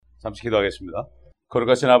잠시 기도하겠습니다.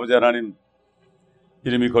 거룩하신 아버지 하나님,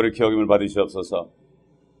 이름이 거룩히 여김을 받으시옵소서.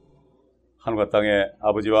 하늘과 땅에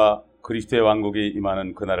아버지와 그리스도의 왕국이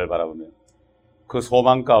임하는 그날을 바라보며 그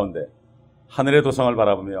소망 가운데 하늘의 도성을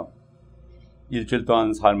바라보며 일주일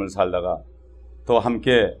동안 삶을 살다가 또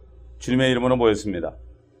함께 주님의 이름으로 모였습니다.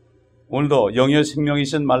 오늘도 영이여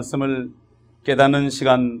생명이신 말씀을 깨닫는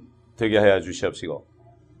시간 되게 하여 주시옵시고,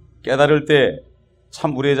 깨달을 때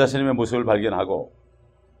참 우리의 자신의 모습을 발견하고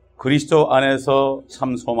그리스도 안에서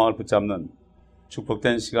참 소망을 붙잡는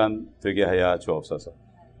축복된 시간 되게 하여 주옵소서.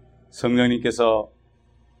 성령님께서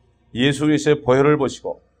예수 그리스도의 보혈을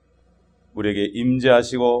보시고 우리에게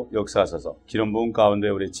임재하시고 역사하셔서 기름 부은 가운데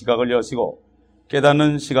우리의 지각을 여시고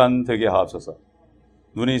깨닫는 시간 되게 하옵소서.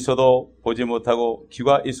 눈이 있어도 보지 못하고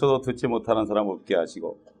귀가 있어도 듣지 못하는 사람 없게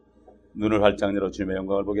하시고 눈을 활짝 열어 주님의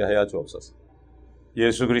영광을 보게 하여 주옵소서.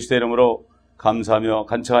 예수 그리스도의 이름으로 감사하며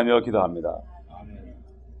간청하며 기도합니다. 아멘.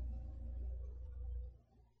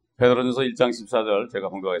 베드로전서 1장 14절 제가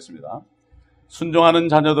공부하겠습니다. 순종하는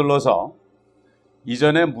자녀들로서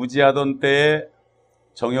이전에 무지하던 때에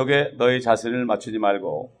정욕에 너희 자신을 맞추지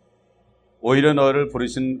말고 오히려 너희를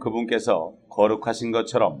부르신 그분께서 거룩하신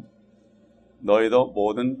것처럼 너희도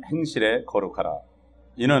모든 행실에 거룩하라.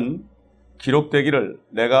 이는 기록되기를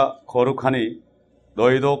내가 거룩하니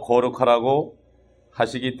너희도 거룩하라고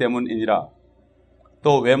하시기 때문이니라.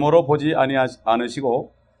 또 외모로 보지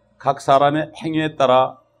않으시고 각 사람의 행위에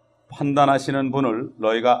따라 판단하시는 분을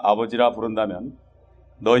너희가 아버지라 부른다면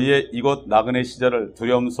너희의 이곳 나그네 시절을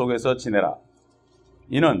두려움 속에서 지내라.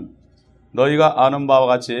 이는 너희가 아는 바와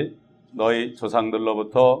같이 너희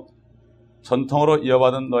조상들로부터 전통으로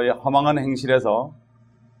이어받은 너희 허망한 행실에서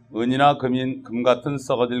은이나 금 같은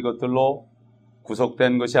썩어질 것들로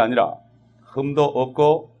구속된 것이 아니라 흠도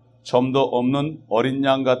없고 점도 없는 어린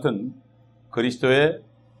양 같은 그리스도의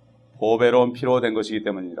보배로운 피로 된 것이기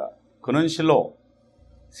때문이라. 그는 실로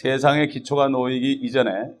세상의 기초가 놓이기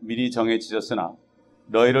이전에 미리 정해지셨으나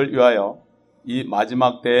너희를 위하여 이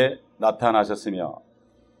마지막 때에 나타나셨으며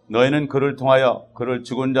너희는 그를 통하여 그를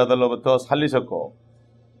죽은 자들로부터 살리셨고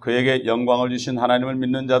그에게 영광을 주신 하나님을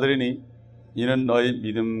믿는 자들이니 이는 너희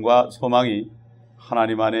믿음과 소망이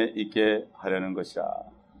하나님 안에 있게 하려는 것이라.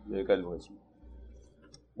 여기까지 보겠습니다.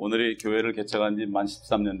 오늘이 교회를 개척한 지 만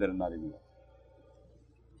 13년 되는 날입니다.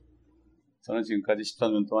 저는 지금까지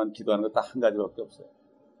 13년 동안 기도하는 거 딱 한 가지밖에 없어요.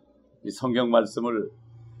 이 성경 말씀을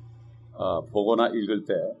보거나 읽을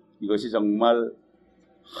때 이것이 정말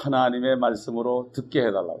하나님의 말씀으로 듣게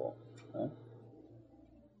해달라고.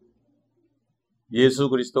 예수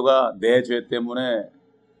그리스도가 내 죄 때문에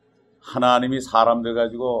하나님이 사람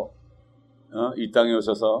돼가지고 이 땅에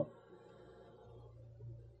오셔서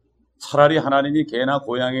차라리 하나님이 개나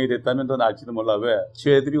고양이 됐다면 더 나을지도 몰라. 왜?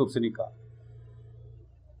 죄들이 없으니까.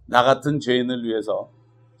 나 같은 죄인을 위해서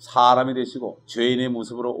사람이 되시고 죄인의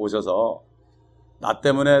모습으로 오셔서 나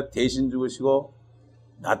때문에 대신 죽으시고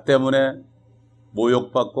나 때문에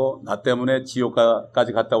모욕받고 나 때문에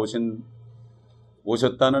지옥까지 갔다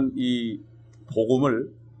오셨다는 이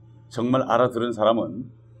복음을 정말 알아들은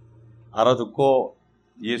사람은, 알아듣고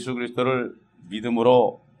예수 그리스도를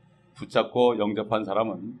믿음으로 붙잡고 영접한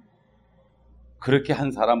사람은, 그렇게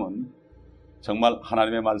한 사람은 정말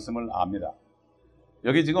하나님의 말씀을 압니다.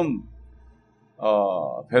 여기 지금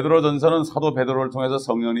베드로전서는 사도 베드로를 통해서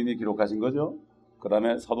성령님이 기록하신 거죠. 그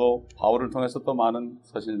다음에 사도 바울을 통해서 또 많은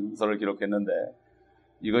서신서를 기록했는데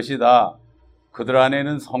이것이 다 그들 안에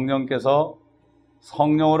있는 성령께서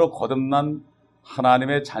성령으로 거듭난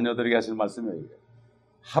하나님의 자녀들에게 하실 말씀이에요.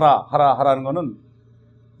 하라는 거는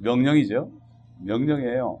명령이죠.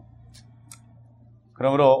 명령이에요.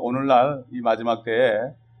 그러므로 오늘날 이 마지막 때에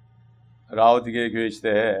라오디게 교회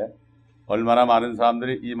시대에 얼마나 많은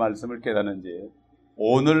사람들이 이 말씀을 깨닫는지,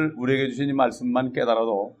 오늘 우리에게 주신 이 말씀만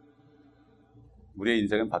깨달아도 우리의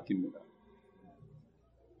인생은 바뀝니다.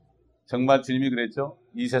 정말 주님이 그랬죠.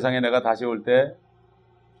 이 세상에 내가 다시 올 때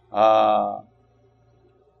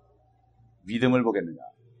믿음을 보겠느냐.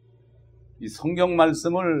 이 성경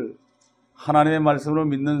말씀을 하나님의 말씀으로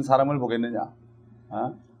믿는 사람을 보겠느냐.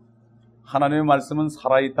 하나님의 말씀은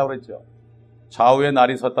살아있다고 그랬죠. 좌우에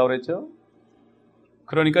날이 섰다고 그랬죠.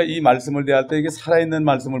 그러니까 이 말씀을 대할 때 이게 살아있는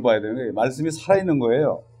말씀을 봐야 되는 거예요. 말씀이 살아있는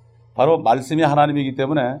거예요. 바로 말씀이 하나님이기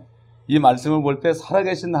때문에 이 말씀을 볼 때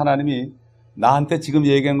살아계신 하나님이 나한테 지금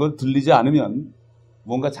얘기한 걸 들리지 않으면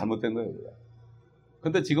뭔가 잘못된 거예요.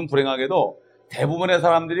 그런데 지금 불행하게도 대부분의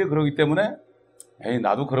사람들이 그러기 때문에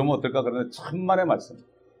나도 그러면 어떨까 그러는데 천만의 말씀.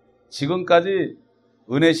 지금까지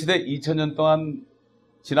은혜시대 2000년 동안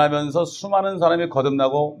지나면서 수많은 사람이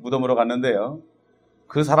거듭나고 무덤으로 갔는데요.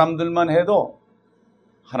 그 사람들만 해도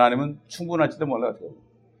하나님은 충분할지도 몰라요.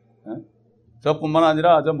 저뿐만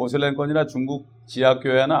아니라 저 모슬렘권이나 중국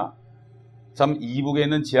지하교회나 참 이북에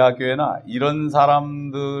있는 지하교회나 이런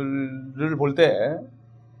사람들을 볼 때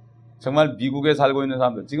정말 미국에 살고 있는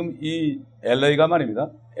사람들, 지금 이 LA가 말입니다.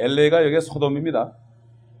 LA가 여기가 소돔입니다.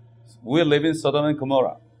 We live in Sodom and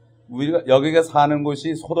Gomorrah. 우리가 여기가 사는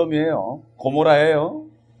곳이 소돔이에요. 고모라예요.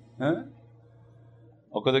 예?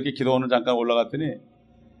 엊그저께 기도원을 잠깐 올라갔더니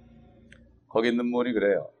거기 있는 분이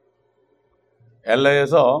그래요.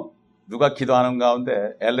 LA에서 누가 기도하는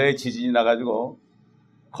가운데 LA 지진이 나가지고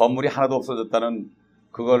건물이 하나도 없어졌다는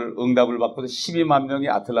그걸 응답을 받고 12만 명이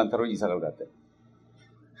아틀란타로 이사를 갔대.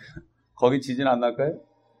 거기 지진 안 날까요?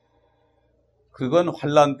 그건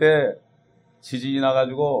환란 때 지진이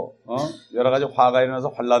나가지고 여러 가지 화가 일어나서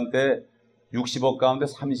환란 때 60억 가운데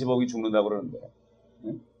 30억이 죽는다고 그러는데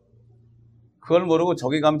그걸 모르고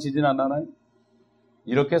저기 가면 지진 안 나나요?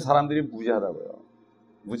 이렇게 사람들이 무지하다고요.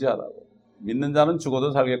 무지하다고. 믿는 자는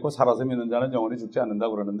죽어도 살겠고 살아서 믿는 자는 영원히 죽지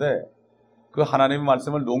않는다고 그러는데 그 하나님의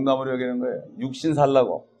말씀을 농담으로 여기는 거예요. 육신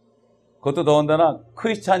살라고. 그것도 더군다나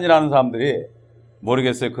크리스찬이라는 사람들이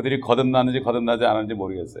모르겠어요. 그들이 거듭나는지 거듭나지 않은지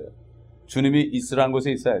모르겠어요. 주님이 있으라는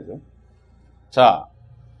곳에 있어야죠. 자,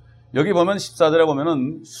 여기 보면 14절에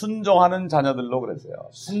보면은 순종하는 자녀들로 그랬어요.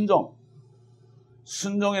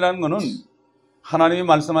 순종이라는 거는 하나님이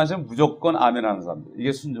말씀하시면 무조건 아멘 하는 사람들.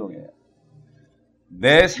 이게 순종이에요.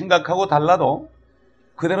 내 생각하고 달라도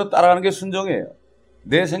그대로 따라가는 게 순종이에요.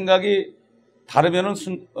 내 생각이 다르면은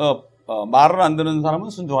말을 안 듣는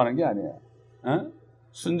사람은 순종하는 게 아니에요.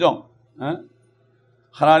 순종.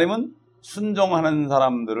 하나님은 순종하는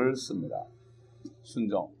사람들을 씁니다.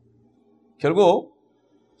 순종. 결국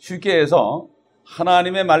쉽게 해서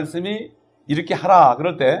하나님의 말씀이 이렇게 하라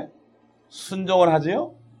그럴 때 순종을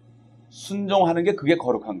하지요. 순종하는 게 그게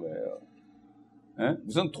거룩한 거예요.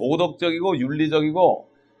 무슨 도덕적이고 윤리적이고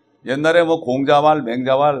옛날에 뭐 공자말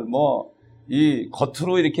맹자말 뭐 이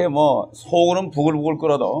겉으로 이렇게 뭐 속으로는 부글부글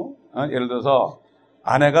끓어도 예를 들어서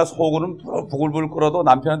아내가 속으로는 부글부글 끓어도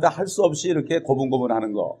남편한테 할 수 없이 이렇게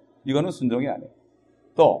고분고분하는 거, 이거는 순종이 아니에요.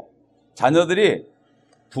 또 자녀들이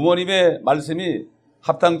부모님의 말씀이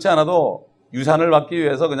합당치 않아도 유산을 받기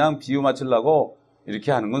위해서 그냥 비유 맞추려고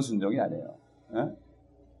이렇게 하는 건 순종이 아니에요.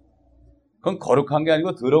 그건 거룩한 게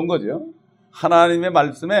아니고 더러운 거죠. 하나님의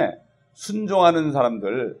말씀에 순종하는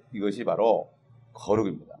사람들, 이것이 바로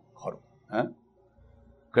거룩입니다. 거룩.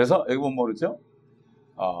 그래서 여기 보면 모르죠?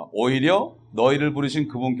 오히려 너희를 부르신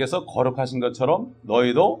그분께서 거룩하신 것처럼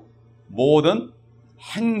너희도 모든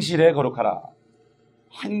행실에 거룩하라.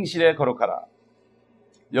 행실에 거룩하라.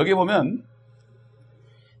 여기 보면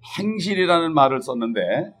행실이라는 말을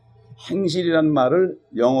썼는데 행실이라는 말을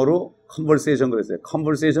영어로 conversation 그랬어요.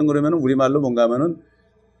 conversation 그러면 우리말로 뭔가 하면은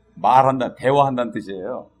말한다, 대화한다는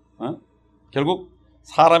뜻이에요. 결국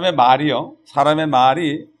사람의 말이요. 사람의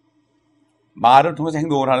말이 말을 통해서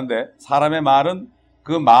행동을 하는데 사람의 말은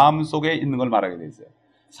그 마음 속에 있는 걸 말하게 돼 있어요.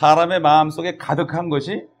 사람의 마음 속에 가득한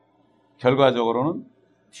것이 결과적으로는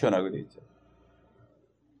튀어나오게 돼 있죠.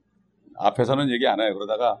 앞에서는 얘기 안 해요.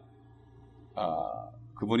 그러다가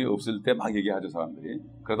그분이 없을 때 막 얘기하죠, 사람들이.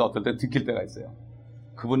 그러다 어떨 때 들킬 때가 있어요.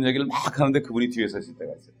 그분 얘기를 막 하는데 그분이 뒤에 서 있을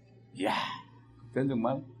때가 있어요. 이야, 그때는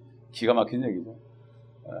정말 기가 막힌 얘기죠.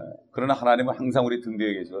 그러나 하나님은 항상 우리 등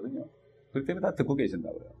뒤에 계시거든요. 그렇기 때문에 다 듣고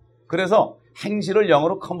계신다고요. 그래서 행실을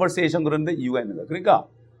영어로 conversation 그러는데 이유가 있는 거예요. 그러니까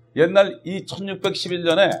옛날 이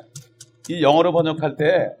 1611년에 이 영어로 번역할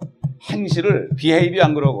때 행실을 behavior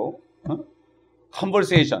안 그러고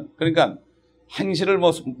conversation, 그러니까 행실을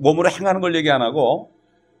뭐 몸으로 행하는 걸 얘기 안 하고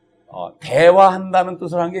대화한다는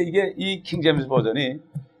뜻을 한 게 이게 이 킹제임스 버전이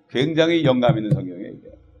굉장히 영감 있는 성경이에요. 이게.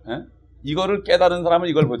 이거를 깨달은 사람은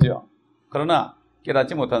이걸 보죠. 그러나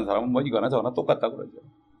깨닫지 못한 사람은 뭐 이거나 저거나 똑같다고 그러죠.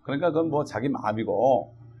 그러니까 그건 뭐 자기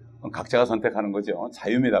마음이고 각자가 선택하는 거죠.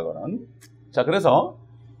 자유입니다, 그거는. 자, 그래서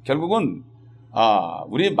결국은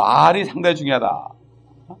우리 말이 상당히 중요하다.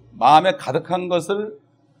 마음에 가득한 것을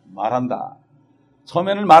말한다.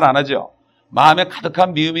 처음에는 말 안 하죠. 마음에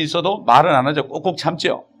가득한 미움이 있어도 말은 안 하죠. 꼭꼭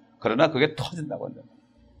참죠. 그러나 그게 터진다고.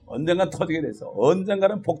 언젠간 터지게 돼 있어.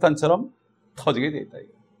 언젠가는 폭탄처럼 터지게 돼 있다.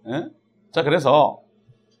 이거. 자, 그래서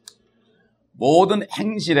모든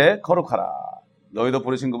행실에 거룩하라. 너희도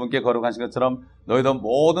부르신 그분께 거룩하신 것처럼 너희도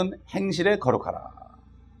모든 행실에 거룩하라.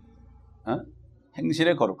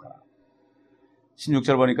 행실에 거룩하라.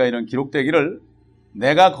 16절 보니까 이런 기록되기를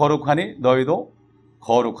내가 거룩하니 너희도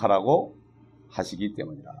거룩하라고 하시기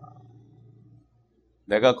때문이라.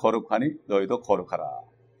 내가 거룩하니 너희도 거룩하라.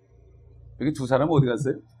 여기 두 사람은 어디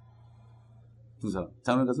갔어요? 두 사람.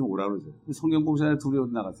 장로님 가서 오라고 그러죠. 성경 공시에 둘이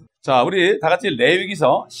어디 나갔어요? 자, 우리 다 같이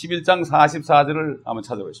레위기서 11장 44절을 한번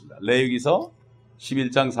찾아보겠습니다. 레위기서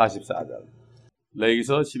 11장 44절.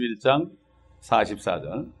 레위기서 11장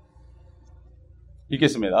 44절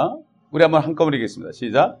읽겠습니다. 우리 한번 한꺼번에 읽겠습니다.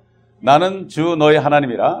 시작. 나는 주 너희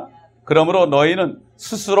하나님이라. 그러므로 너희는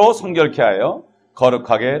스스로 성결케 하여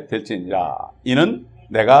거룩하게 될지니라. 이는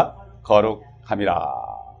내가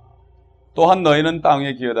거룩함이라. 또한 너희는 땅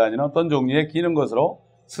위에 기어다니는 어떤 종류의 기는 것으로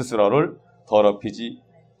스스로를 더럽히지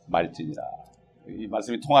말지니라. 이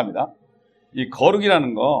말씀이 통합니다. 이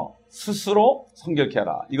거룩이라는 거 스스로 성결케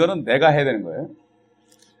하라. 이거는 내가 해야 되는 거예요.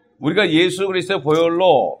 우리가 예수 그리스도의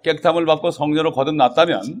보혈로 깨끗함을 받고 성령으로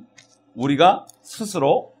거듭났다면 우리가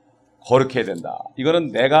스스로 거룩해야 된다. 이거는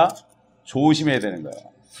내가 조심해야 되는 거예요.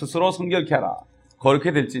 스스로 성결케 하라.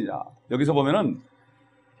 거룩해 될지니라. 여기서 보면은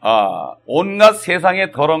온갖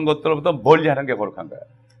세상의 더러운 것들로부터 멀리하는 게 거룩한 거예요.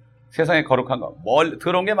 세상에 거룩한 거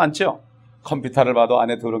더러운 게 많죠. 컴퓨터를 봐도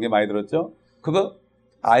안에 더러운 게 많이 들었죠. 그거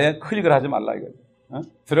아예 클릭을 하지 말라 이거예요.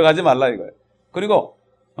 들어가지 말라 이거예요. 그리고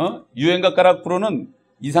유행가가락 부르는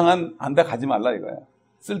이상한 데 가지 말라 이거예요.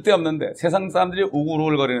 쓸데없는데 세상 사람들이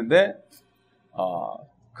우글우글거리는데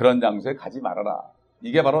그런 장소에 가지 말아라.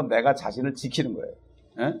 이게 바로 내가 자신을 지키는 거예요.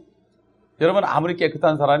 여러분 아무리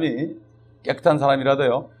깨끗한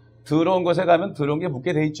사람이라도요 더러운 곳에 가면 더러운 게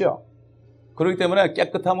묻게 돼 있죠. 그렇기 때문에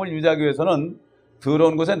깨끗함을 유지하기 위해서는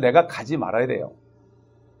더러운 곳에 내가 가지 말아야 돼요.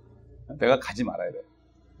 내가 가지 말아야 돼요.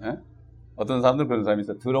 어떤 사람들 그런 사람이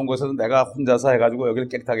있어. 더러운 곳에서 내가 혼자서 해가지고 여기를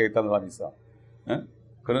깨끗하게 했다는 사람이 있어.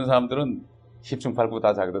 그런 사람들은 십중팔구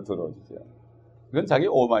다 자기도 더러워지죠. 이건 자기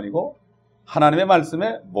오만이고 하나님의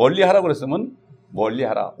말씀에 멀리하라고 그랬으면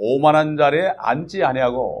멀리하라. 오만한 자리에 앉지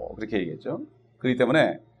아니하고 그렇게 얘기했죠. 그렇기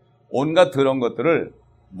때문에 온갖 더러운 것들을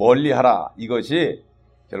멀리하라. 이것이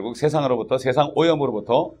결국 세상으로부터 세상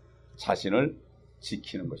오염으로부터 자신을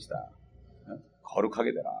지키는 것이다.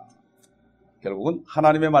 거룩하게 되라. 결국은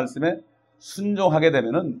하나님의 말씀에 순종하게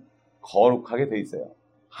되면은 거룩하게 돼 있어요.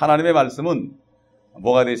 하나님의 말씀은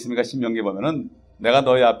뭐가 되어 있습니까? 신명기에 보면은 내가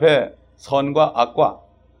너희 앞에 선과 악과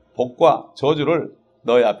복과 저주를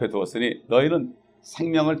너희 앞에 두었으니 너희는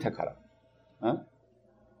생명을 택하라.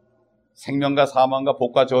 생명과 사망과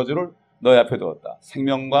복과 저주를 너희 앞에 두었다.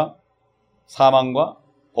 생명과 사망과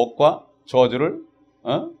복과 저주를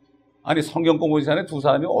아니 성경 공부 시간에 두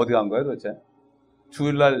사람이 어디 간 거예요 도대체?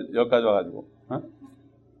 주일날 여기까지 와가지고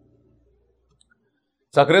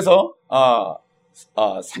자 그래서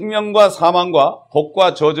생명과 사망과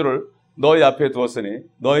복과 저주를 너희 앞에 두었으니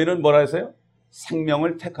너희는 뭐라 했어요?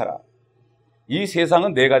 생명을 택하라. 이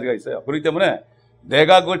세상은 네 가지가 있어요. 그렇기 때문에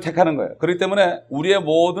내가 그걸 택하는 거예요. 그렇기 때문에 우리의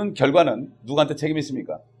모든 결과는 누구한테 책임이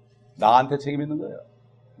있습니까? 나한테 책임이 있는 거예요.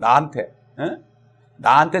 나한테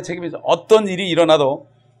책임이 있어요. 어떤 일이 일어나도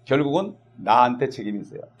결국은 나한테 책임이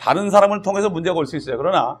있어요. 다른 사람을 통해서 문제가 올 수 있어요.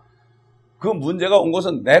 그러나 그 문제가 온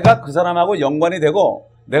것은 내가 그 사람하고 연관이 되고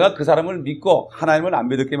내가 그 사람을 믿고 하나님을 안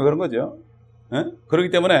믿었기 때문에 그런 거죠.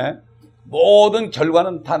 그렇기 때문에 모든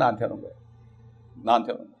결과는 다 나한테 오는 거예요.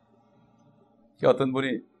 나한테 오는 거예요. 어떤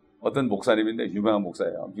분이 어떤 목사님인데 유명한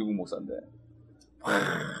목사예요. 미국 목사인데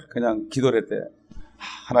그냥 기도를 했대.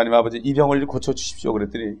 하나님 아버지 이 병을 고쳐주십시오.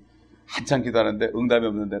 그랬더니 한참 기도하는데 응답이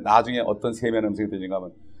없는데 나중에 어떤 세면 음성이 들리는가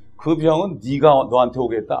하면 그 병은 네가 너한테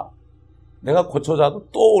오게 했다. 내가 고쳐줘도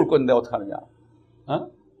또 올 건데 어떡하느냐.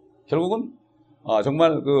 결국은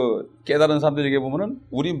정말 그 깨달은 사람들에게 보면은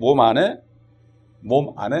우리 몸 안에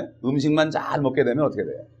음식만 잘 먹게 되면 어떻게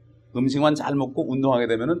돼요? 음식만 잘 먹고 운동하게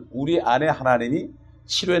되면은 우리 안에 하나님이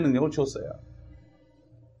치료의 능력을 줬어요.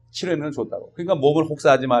 치료의 능력을 줬다고. 그러니까 몸을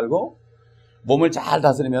혹사하지 말고 몸을 잘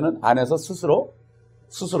다스리면은 안에서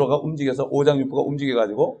스스로가 움직여서 오장육부가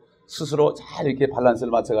움직여가지고 스스로 잘 이렇게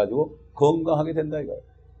밸런스를 맞춰가지고 건강하게 된다 이거예요.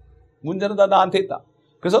 문제는 다 나한테 있다.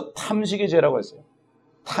 그래서 탐식이 죄라고 했어요.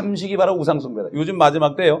 탐식이 바로 우상숭배다. 요즘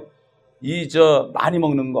마지막 때요. 많이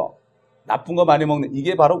먹는 거, 나쁜 거 많이 먹는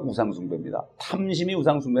이게 바로 우상숭배입니다. 탐심이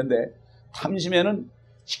우상숭배인데 탐심에는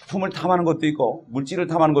식품을 탐하는 것도 있고 물질을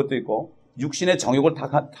탐하는 것도 있고 육신의 정욕을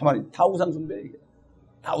탐하는 다 우상숭배예요. 이게.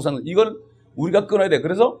 다 우상숭배. 이건 우리가 끊어야 돼.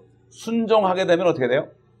 그래서 순종하게 되면 어떻게 돼요?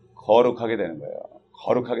 거룩하게 되는 거예요.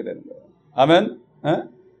 거룩하게 되는 거예요. 아멘?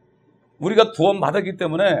 우리가 구원받았기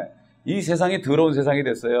때문에 이 세상이 더러운 세상이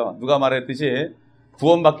됐어요. 누가 말했듯이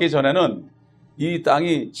구원받기 전에는 이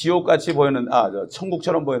땅이 지옥같이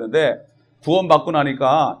천국처럼 보였는데 구원받고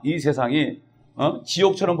나니까 이 세상이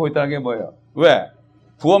지옥처럼 보였다는 게 뭐예요? 왜?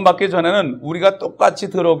 구원받기 전에는 우리가 똑같이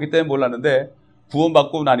더러웠기 때문에 몰랐는데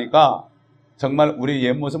구원받고 나니까 정말 우리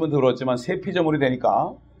옛모습은 더러웠지만 새 피조물이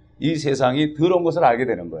되니까 이 세상이 더러운 것을 알게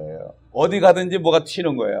되는 거예요. 어디 가든지 뭐가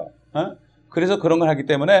튀는 거예요. 그래서 그런 걸 하기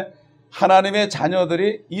때문에 하나님의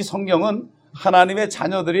자녀들이 이 성경은 하나님의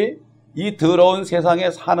자녀들이 이 더러운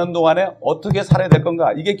세상에 사는 동안에 어떻게 살아야 될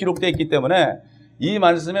건가 이게 기록되어 있기 때문에 이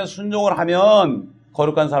말씀에 순종을 하면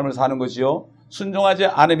거룩한 삶을 사는 것이요. 순종하지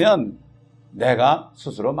않으면 내가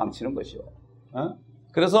스스로 망치는 것이요.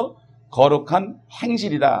 그래서 거룩한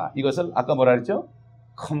행실이다. 이것을 아까 뭐라 그랬죠?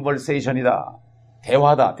 컨버세이션이다.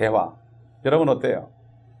 대화다, 대화. 여러분 어때요?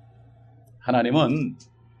 하나님은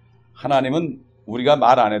우리가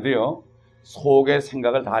말 안 해도요, 속의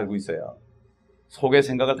생각을 다 알고 있어요. 속의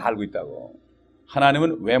생각을 다 알고 있다고.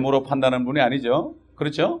 하나님은 외모로 판단하는 분이 아니죠.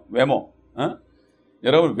 그렇죠? 외모.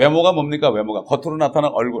 여러분, 외모가 뭡니까? 외모가. 겉으로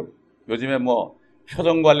나타나는 얼굴. 요즘에 뭐,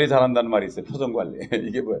 표정 관리 잘한다는 말이 있어요. 표정 관리.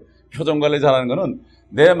 이게 뭐예요? 표정 관리 잘하는 거는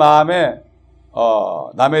내 마음에,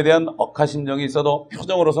 남에 대한 억하심정이 있어도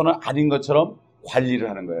표정으로서는 아닌 것처럼 관리를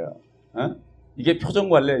하는 거예요. 이게 표정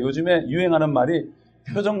관리예요. 요즘에 유행하는 말이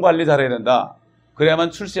표정 관리 잘해야 된다.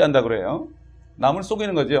 그래야만 출세한다 그래요. 남을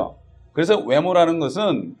속이는 거죠. 그래서 외모라는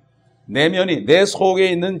것은 내면이, 내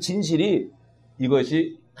속에 있는 진실이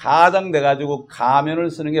이것이 가장돼가지고 가면을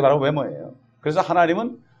쓰는 게 바로 외모예요. 그래서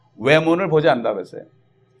하나님은 외모를 보지 않는다고 했어요.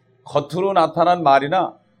 겉으로 나타난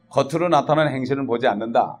말이나 겉으로 나타난 행실은 보지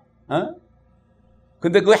않는다.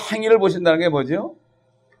 근데 그 행위를 보신다는 게 뭐죠?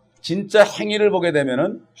 진짜 행위를 보게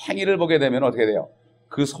되면은 어떻게 돼요?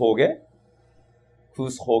 그 속에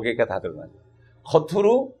다 드러나죠.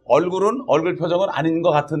 겉으로 얼굴 표정은 아닌 것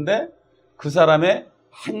같은데 그 사람의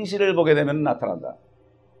행실을 보게 되면 나타난다.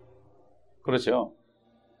 그렇죠.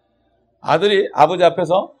 아들이 아버지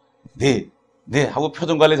앞에서 네 하고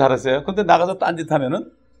표정 관리 잘했어요. 근데 나가서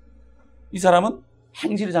딴짓하면은 이 사람은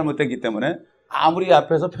행실이 잘못됐기 때문에 아무리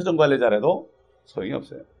앞에서 표정 관리 잘해도 소용이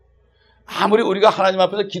없어요. 아무리 우리가 하나님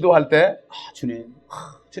앞에서 기도할 때 주님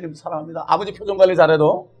사랑합니다. 아버지 표정 관리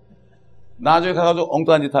잘해도 나중에 가가지고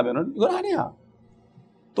엉뚱한 짓 하면은 이건 아니야.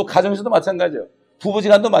 또 가정에서도 마찬가지예요.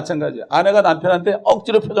 부부지간도 마찬가지예요. 아내가 남편한테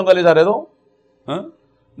억지로 표정 관리 잘해도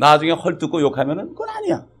나중에 헐뜯고 욕하면은 그건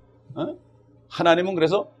아니야. 하나님은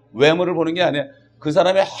그래서 외모를 보는 게 아니야. 그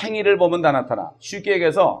사람의 행위를 보면 다 나타나. 쉽게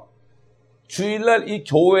얘기해서 주일날 이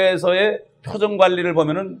교회에서의 표정 관리를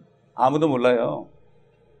보면은 아무도 몰라요.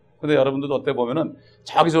 근데 여러분들도 어때 보면은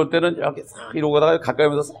저기서 올 때는 이렇게 싹 이러고 가다가 가까이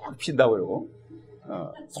오면서 싹 핀다고 이러고.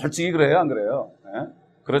 솔직히 그래요, 안 그래요? 예?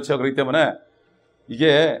 그렇죠. 그렇기 때문에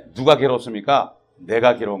이게 누가 괴롭습니까?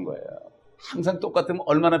 내가 괴로운 거예요. 항상 똑같으면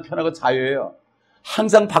얼마나 편하고 자유해요.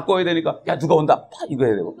 항상 바꿔야 되니까 야 누가 온다 이거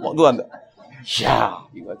해야 되고 누가 온다. 이야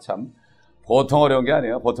이거 참 보통 어려운 게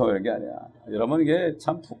아니에요. 보통 어려운 게 아니야. 여러분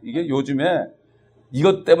이게 요즘에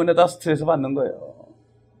이것 때문에 다 스트레스 받는 거예요.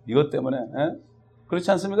 이것 때문에. 그렇지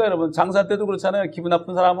않습니까 여러분? 장사 때도 그렇잖아요. 기분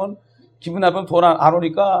나쁜 사람은 기분 나쁘면 돈 안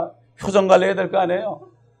오니까 표정 관리해야 될 거 아니에요.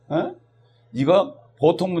 이거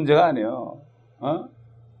보통 문제가 아니에요.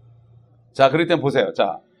 자, 그렇기 때문에 보세요.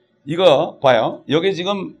 자, 이거 봐요. 여기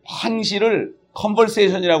지금 행실을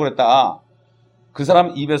컨버세이션이라고 그랬다. 그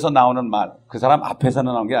사람 입에서 나오는 말, 그 사람 앞에서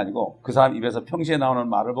나오는 게 아니고 그 사람 입에서 평시에 나오는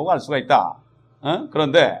말을 보고 알 수가 있다.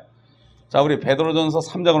 그런데 자, 우리 베드로전서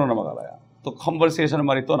 3장으로 넘어가 봐요. 또 컨버세이션의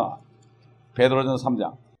말이 또 나와. 베드로전서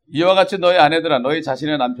 3장. 이와 같이 너희 아내들아 너희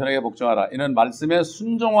자신의 남편에게 복종하라. 이는 말씀에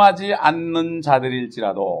순종하지 않는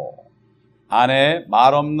자들일지라도 아내의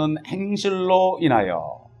말없는 행실로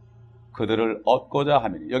인하여 그들을 얻고자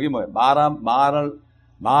함이니. 여기 뭐예요? 말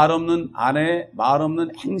없는 아내의 말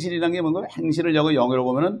없는 행실이라는 게 뭔가요? 행실을 영어로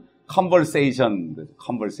보면은 conversation.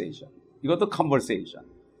 이것도 conversation.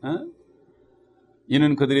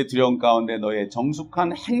 이는 그들이 두려움 가운데 너의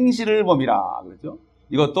정숙한 행실을 범이라. 그렇죠?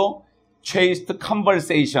 이것도 chaste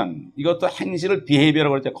conversation. 이것도 행실을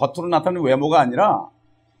behavior라고 그랬죠. 겉으로 나타나는 외모가 아니라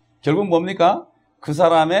결국 뭡니까? 그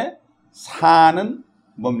사람의 사는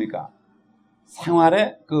뭡니까?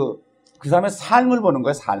 생활의 그 사람의 삶을 보는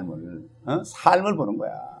거야, 삶을. 삶을 보는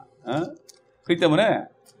거야. 그렇기 때문에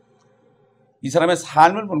이 사람의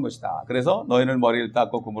삶을 보는 것이다. 그래서 너희는 머리를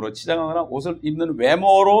닦고 금으로 치장하거나 옷을 입는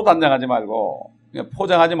외모로 단장하지 말고,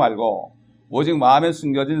 포장하지 말고, 오직 마음에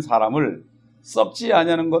숨겨진 사람을 썩지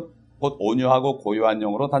아니하는 것, 곧 온유하고 고요한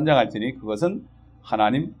영으로 단장할지니 그것은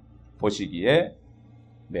하나님 보시기에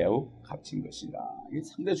매우 값진 것이다. 이게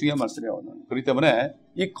상당히 중요한 말씀이에요, 오늘. 그렇기 때문에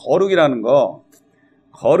이 거룩이라는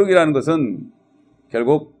것은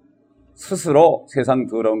결국 스스로 세상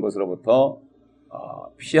더러운 것으로부터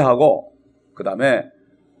피하고, 그 다음에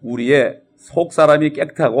우리의 속 사람이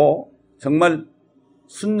깨끗하고 정말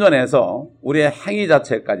순전해서 우리의 행위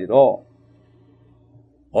자체까지도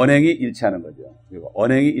언행이 일치하는 거죠. 그리고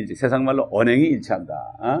세상 말로 언행이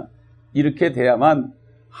일치한다. 이렇게 돼야만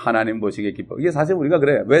하나님 보시기에 기뻐. 이게 사실 우리가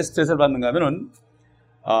그래. 왜 스트레스를 받는가 하면은,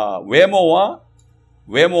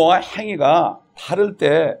 외모와 행위가 다를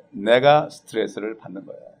때 내가 스트레스를 받는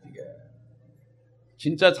거예요. 이게.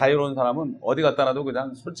 진짜 자유로운 사람은 어디 갖다 놔도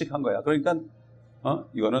그냥 솔직한 거야. 그러니까,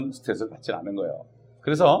 이거는 스트레스를 받지 않는 거예요.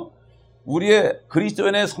 그래서 우리의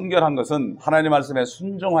그리스도인의 성결한 것은 하나님의 말씀에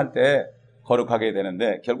순종할 때 거룩하게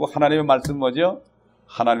되는데, 결국 하나님의 말씀 뭐죠?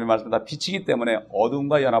 하나님의 말씀 다 빛이기 때문에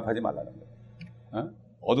어둠과 연합하지 말라는 거예요.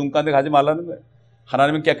 어둠 가운데 가지 말라는 거예요.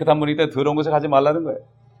 하나님은 깨끗한 분이기 때문에 더러운 곳에 가지 말라는 거예요.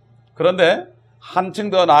 그런데 한층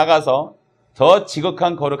더 나아가서 더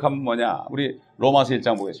지극한 거룩함은 뭐냐? 우리 로마서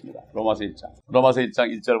 1장 보겠습니다. 로마서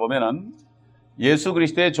 1장 1절 보면은, 예수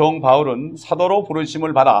그리스도의 종 바울은 사도로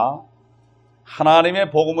부르심을 받아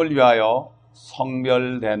하나님의 복음을 위하여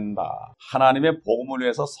성별된다. 하나님의 복음을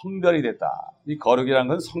위해서 성별이 됐다. 이 거룩이라는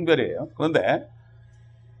건 성별이에요. 그런데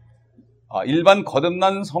일반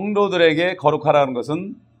거듭난 성도들에게 거룩하라는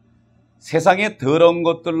것은 세상의 더러운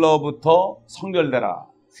것들로부터 성별되라,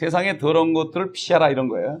 세상의 더러운 것들을 피하라, 이런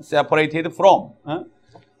거예요. separated from,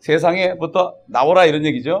 세상에부터 나오라, 이런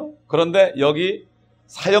얘기죠. 그런데 여기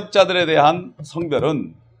사역자들에 대한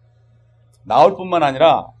성별은 나올 뿐만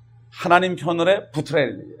아니라 하나님 편으로 붙으라,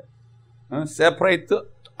 이런 얘기예요. separate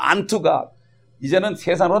unto God. 이제는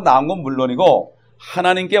세상으로 나온 건 물론이고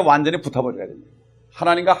하나님께 완전히 붙어버리라, 이런 얘기예요.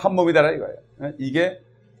 하나님과 한 몸이 되라, 이거예요. 이게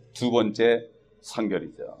두 번째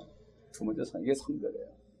성별이죠. 두 번째 이게 성별이에요.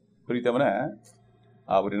 그렇기 때문에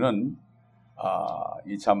우리는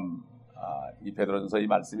이 베드로전서 이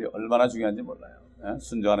말씀이 얼마나 중요한지 몰라요.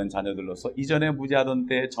 순종하는 자녀들로서 이전에 무지하던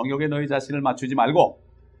때에 정욕에 너희 자신을 맞추지 말고,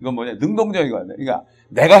 이건 뭐냐, 능동적인 거예요. 그러니까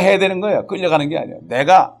내가 해야 되는 거예요. 끌려가는 게 아니에요.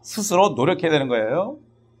 내가 스스로 노력해야 되는 거예요.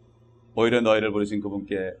 오히려 너희를 부르신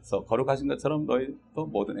그분께서 거룩하신 것처럼 너희도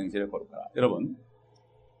모든 행실에 거룩하라. 여러분,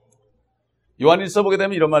 요한일서 보게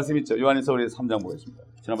되면 이런 말씀이 있죠. 요한일서 우리 3장 보겠습니다.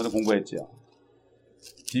 지난번에 공부했죠.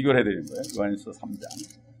 비교를 해드리는 거예요. 요한일서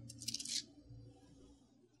 3장.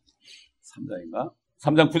 3장인가?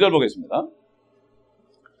 3장 9절 보겠습니다.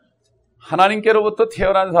 하나님께로부터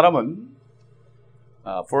태어난 사람은,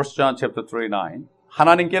 1 John chapter 3:9.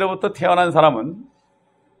 하나님께로부터 태어난 사람은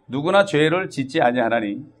누구나 죄를 짓지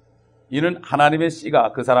아니하나니 이는 하나님의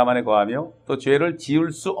씨가 그 사람 안에 거하며 또 죄를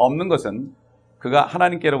지을 수 없는 것은 그가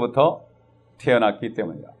하나님께로부터 태어났기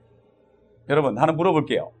때문이다. 여러분, 하나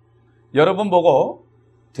물어볼게요. 여러분 보고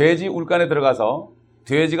돼지 울간에 들어가서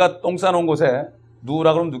돼지가 똥 싸놓은 곳에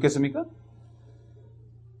누우라 그러면 눕겠습니까?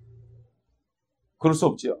 그럴 수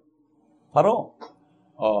없지요. 바로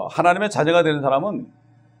하나님의 자녀가 되는 사람은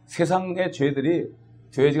세상의 죄들이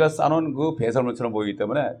돼지가 싸놓은 그 배설물처럼 보이기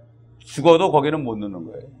때문에 죽어도 거기는 못 눕는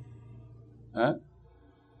거예요. 에?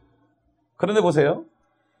 그런데 보세요.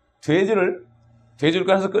 돼지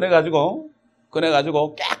울간에서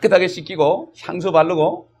꺼내가지고 깨끗하게 씻기고 향수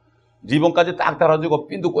바르고 리본까지 딱 달아주고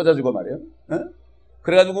핀도 꽂아주고 말이에요. 에?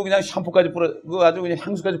 그래가지고 그냥 샴푸까지 뿌려가지고 그냥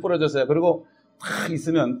향수까지 뿌려줬어요. 그리고 딱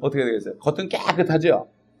있으면 어떻게 되겠어요? 겉은 깨끗하죠.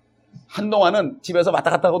 한동안은 집에서 왔다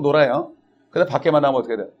갔다 하고 놀아요. 근데 밖에만 나면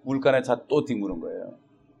어떻게 돼요? 울간에 차 또 뒹구는 거예요.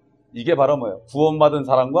 이게 바로 뭐예요? 구원받은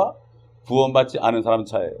사람과 구원받지 않은 사람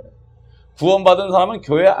차이예요. 구원받은 사람은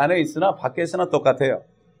교회 안에 있으나 밖에 있으나 똑같아요.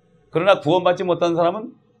 그러나 구원받지 못한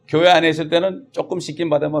사람은 교회 안에 있을 때는 조금 씻김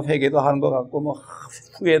받으면 회개도 하는 것 같고 뭐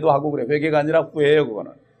후회도 하고 그래. 회개가 아니라 후회예요.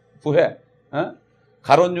 그거는 후회.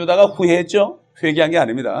 가룟 유다가 후회했죠? 회개한 게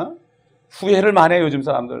아닙니다. 후회를 많이 해요. 요즘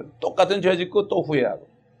사람들 똑같은 죄 짓고 또 후회하고.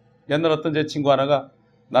 옛날 어떤 제 친구 하나가,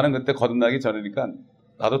 나는 그때 거듭나기 전이니까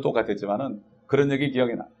나도 똑같았지만은 그런 얘기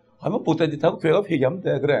기억이 나. 뭐 못된 짓 하고 교회가 회개하면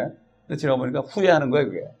돼. 그래. 근데 지나가 보니까 후회하는 거예요.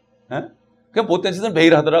 그게. 그냥 못된 짓을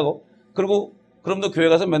매일 하더라고. 그리고 그럼 너 교회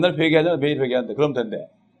가서 맨날 회개하잖아. 매일 회개한대. 그럼 된대.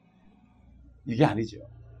 이게 아니죠.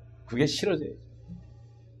 그게 싫어져야죠.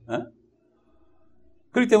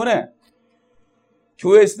 그렇기 때문에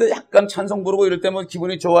교회에 있을 때 약간 찬송 부르고 이럴 때면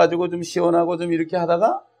기분이 좋아지고 좀 시원하고 좀 이렇게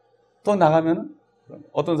하다가 또 나가면은,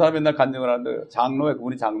 어떤 사람이 맨날 간증을 하는데, 장로에,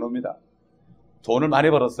 그분이 장로입니다. 돈을 많이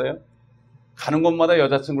벌었어요. 가는 곳마다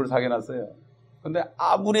여자친구를 사귀어놨어요. 근데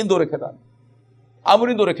아무리 노력해도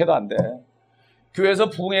안 돼. 교회에서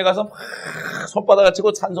부흥회 가서 막 손바닥을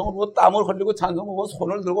치고 찬송을 부르고 땀을 흘리고 찬송을 부르고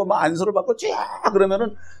손을 들고 막 안수를 받고 쫙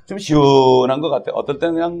그러면은 좀 시원한 것 같아. 어떨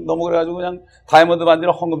때는 그냥 너무 그래가지고 그냥 다이아몬드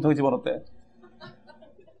반지를 헌금통에 집어넣대.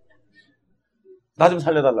 나 좀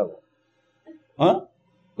살려달라고.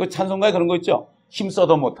 그 찬송가에 그런 거 있죠?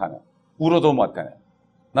 힘써도 못하네. 울어도 못하네.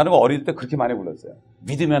 나는 어릴 때 그렇게 많이 불렀어요.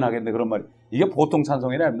 믿으면 하겠네, 그런 말이. 이게 보통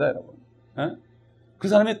찬송이 아닙니다, 여러분. 그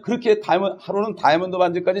사람이 그렇게 하루는 다이아몬드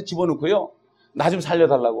반지까지 집어넣고요. 나 좀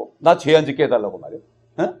살려달라고. 나 죄 안 짓게 해달라고 말이에요.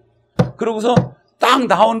 그러고서 딱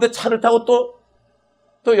나오는데 차를 타고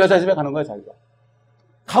또 여자 집에 가는 거야, 자기가.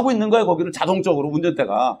 가고 있는 거야, 거기는 자동적으로,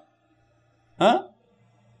 운전대가.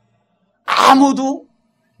 아무도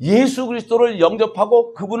예수 그리스도를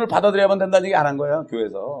영접하고 그분을 받아들여야만 된다는 얘기 안 한 거예요,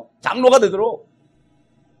 교회에서. 장로가 되도록.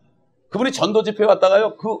 그분이 전도 집회에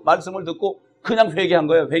왔다가요, 그 말씀을 듣고 그냥 회개한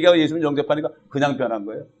거예요. 회개하고 예수를 영접하니까 그냥 변한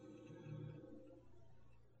거예요.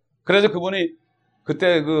 그래서 그분이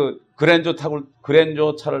그때 그 그랜저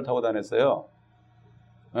차를 타고 다녔어요.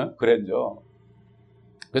 그랜저.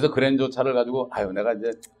 그래서 그랜저 차를 가지고 아유 내가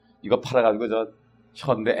이제 이거 팔아가지고 저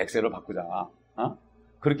현대 엑셀을 바꾸자.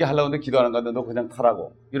 그렇게 하려고 했는데 기도하는 건데 너 그냥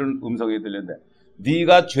타라고. 이런 음성이 들렸는데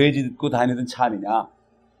네가 죄 짓고 다니던 차 아니냐?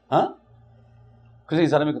 그래서 이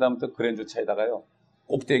사람이 그다음부터 그랜저 차에다가요.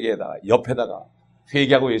 꼭대기에다가 옆에다가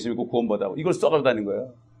회개하고 예수 믿고 구원받아고 이걸 써가지고 다닌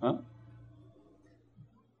거예요.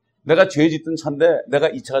 내가 죄 짓던 차인데 내가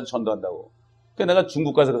이 차가 전도한다고. 그래서 내가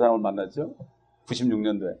중국 가서 그 사람을 만났죠.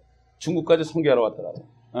 96년도에. 중국까지 선교하러 왔더라고.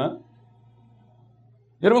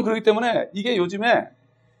 여러분 그렇기 때문에 이게 요즘에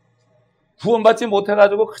구원받지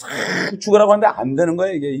못해가지고 죽으라고 하는데 안 되는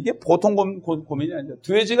거예요. 이게 보통 고민이 아니죠.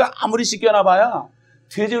 돼지가 아무리 씻겨놔봐야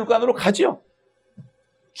돼지울간으로 가죠.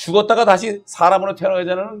 죽었다가 다시 사람으로 태어나기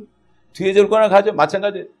전에는 돼지울간을 가죠.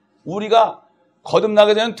 마찬가지. 우리가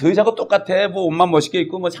거듭나기 전에는 돼지하고 똑같아. 뭐 옷만 멋있게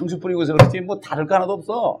입고 뭐 향수 뿌리고 해서 그렇지 뭐 다를 거 하나도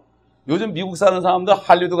없어. 요즘 미국 사는 사람들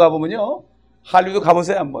할리우드 가보면요. 할리우드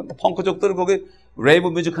가보세요 한번. 펑크족들 거기 레이브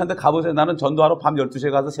뮤직 하는데 가보세요. 나는 전도하러 밤 12시에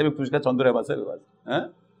가서 새벽 2시까지 전도를 해봤어요. 그거.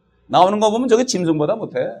 나오는 거 보면 저게 짐승보다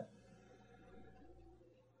못해.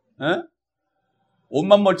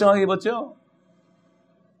 옷만 멀쩡하게 입었죠?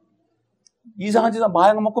 이상한 짓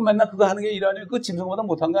마약 먹고 맨날 그거 하는 게 일 아니에요? 그 짐승보다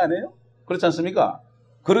못한 거 아니에요? 그렇지 않습니까?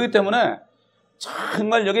 그렇기 때문에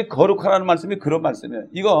정말 여기 거룩하라는 말씀이 그런 말씀이에요.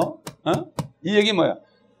 이거 이 얘기 뭐야?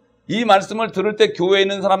 이 말씀을 들을 때 교회에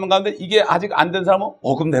있는 사람 가운데 이게 아직 안 된 사람은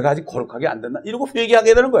그럼 내가 아직 거룩하게 안 됐나? 이러고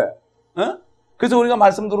회개하게 되는 거예요. 그래서 우리가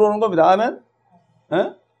말씀 들어오는 겁니다. 아멘?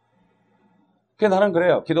 그래서 나는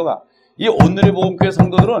그래요. 기도가. 이 오늘의 복음교회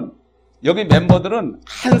성도들은 여기 멤버들은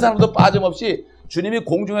한 사람도 빠짐없이 주님이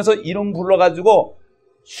공중에서 이름 불러가지고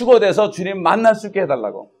휴거돼서 주님 만날 수 있게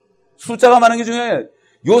해달라고. 숫자가 많은 게 중요해요.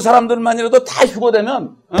 요 사람들만이라도 다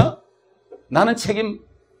휴거되면 나는 책임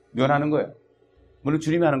면하는 거예요. 물론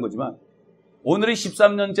주님이 하는 거지만 오늘이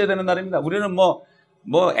 13년째 되는 날입니다. 우리는 뭐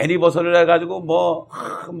애니버서리를 해가지고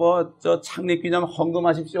저 창립기념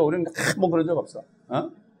헌금하십시오. 우리는 뭐 그런 적 없어.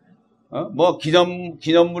 뭐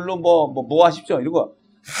기념물로 뭐 하십시오. 이러고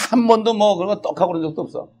한 번도 뭐 그런 거 떡하고 그런 적도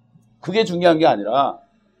없어. 그게 중요한 게 아니라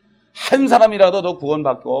한 사람이라도 더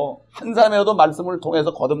구원받고 한 사람이라도 말씀을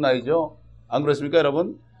통해서 거듭나야죠. 안 그렇습니까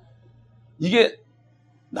여러분? 이게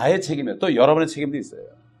나의 책임이에요. 또 여러분의 책임도 있어요.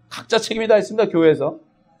 각자 책임이 다 있습니다. 교회에서.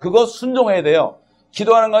 그거 순종해야 돼요.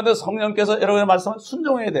 기도하는 가운데 성령께서 여러분의 말씀을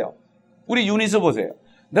순종해야 돼요. 우리 유니스 보세요.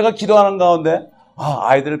 내가 기도하는 가운데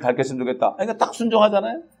아이들을 가르쳤으면 좋겠다. 그러니까 딱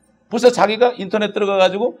순종하잖아요. 벌써 자기가 인터넷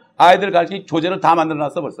들어가가지고 아이들 가르칠 교재를 다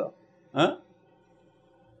만들어놨어 벌써.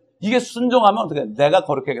 이게 순종하면 어떻게 해? 내가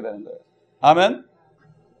거룩하게 되는 거예요. 아멘.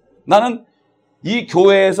 나는 이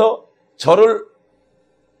교회에서 저를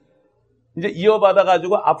이제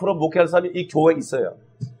이어받아가지고 앞으로 목회할 사람이 이 교회에 있어요.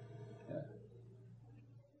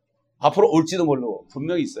 앞으로 올지도 모르고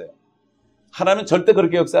분명히 있어요. 하나님은 절대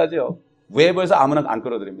그렇게 역사하죠. 외부에서 아무나 안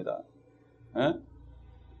끌어들입니다.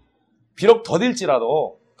 비록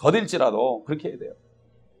더딜지라도 그렇게 해야 돼요.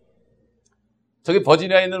 저기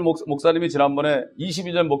버지니아에 있는 목사님이 지난번에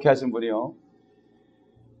 22년 목회하신 분이요.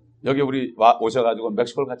 여기 우리 오셔가지고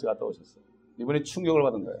멕시코를 같이 갔다 오셨어요. 이분이 충격을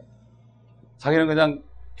받은 거예요. 자기는 그냥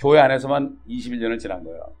교회 안에서만 21년을 지난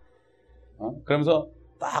거예요. 그러면서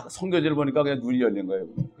딱 선교지를 보니까 그냥 눈이 열린 거예요.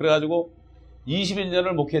 그래가지고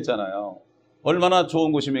 21년을 목회했잖아요. 얼마나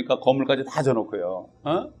좋은 곳입니까? 건물까지 다 져놓고요.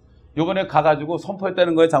 요번에 가가지고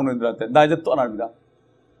선포했다는 거예요. 장로님들한테. 나 이제 떠납니다.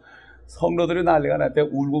 성도들이 난리가 났대.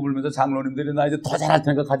 울고 불면서 장로님들이 나 이제 더 잘할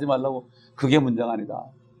테니까 가지 말라고. 그게 문제가 아니다.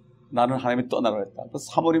 나는 하나님이 떠나라 했다. 또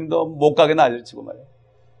사모님도 못 가게 난리를 치고 말이야.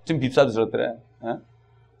 지금 밉사도 들었더래.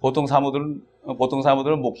 보통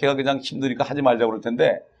사모들은 목회가 그냥 힘드니까 하지 말자고 그럴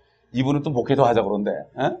텐데 이분은 또 목회도 하자고 그러는데.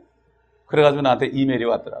 그래가지고 나한테 이메일이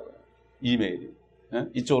왔더라고요. 이메일이.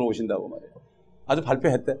 이쪽으로 오신다고 말이에요. 아주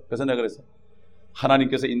발표했대. 그래서 내가 그랬어.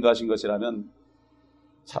 하나님께서 인도하신 것이라면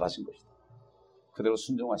잘하신 것이다. 그대로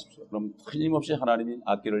순종하십시오. 그럼 틀림없이 하나님이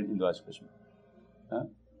앞길을 인도하실 것입니다.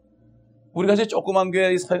 우리가 이제 조그만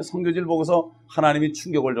교회 성교지를 보고서 하나님이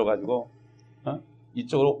충격을 줘가지고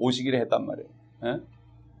이쪽으로 오시기를 했단 말이에요.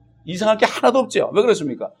 이상할 게 하나도 없죠. 왜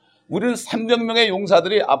그렇습니까? 우리는 300명의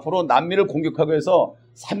용사들이 앞으로 남미를 공격하기 위해서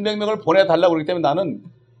 300명을 보내달라고 그러기 때문에 나는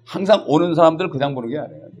항상 오는 사람들을 그냥 보는 게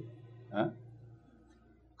아니에요.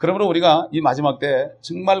 그러므로 우리가 이 마지막 때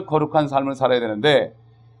정말 거룩한 삶을 살아야 되는데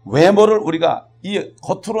외모를 우리가 이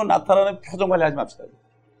겉으로 나타나는 표정 관리하지 맙시다.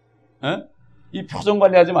 이 표정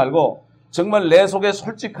관리하지 말고 정말 내 속에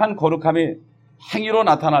솔직한 거룩함이 행위로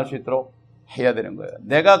나타날 수 있도록 해야 되는 거예요.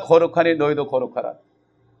 내가 거룩하니 너희도 거룩하라.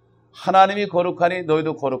 하나님이 거룩하니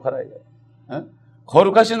너희도 거룩하라.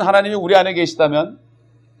 거룩하신 하나님이 우리 안에 계시다면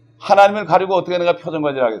하나님을 가리고 어떻게 내가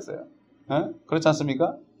표정관리를 하겠어요? 그렇지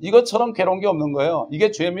않습니까? 이것처럼 괴로운 게 없는 거예요.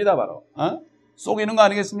 이게 죄입니다, 바로. 속이는 거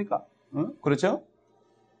아니겠습니까? 그렇죠?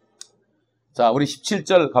 자, 우리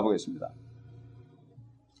 17절 가보겠습니다.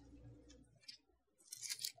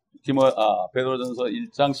 베드로전서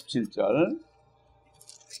 1장 17절.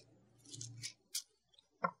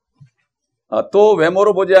 또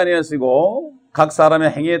외모로 보지 아니하시고 각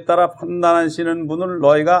사람의 행위에 따라 판단하시는 분을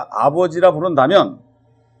너희가 아버지라 부른다면,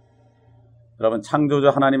 여러분 창조주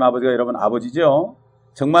하나님 아버지가 여러분 아버지죠.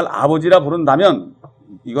 정말 아버지라 부른다면,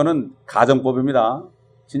 이거는 가정법입니다.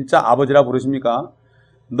 진짜 아버지라 부르십니까?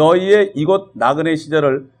 너희의 이곳 나그네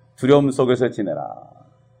시절을 두려움 속에서 지내라.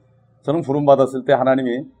 저는 부름받았을 때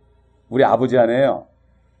하나님이 우리 아버지 아니에요.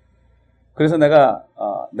 그래서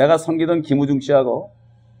내가 섬기던 김우중 씨하고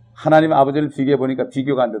하나님 아버지를 비교해 보니까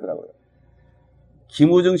비교가 안 되더라고요.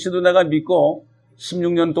 김우중 씨도 내가 믿고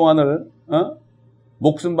 16년 동안을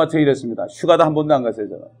목숨 바쳐 일했습니다. 휴가도 한 번도 안 갔어요.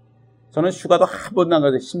 저는 휴가도 한 번도 안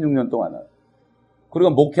갔어요. 16년 동안을. 그리고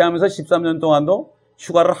목회하면서 13년 동안도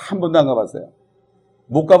휴가를 한 번도 안 가봤어요.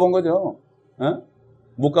 못 가본 거죠.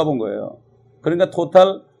 못 가본 거예요. 그러니까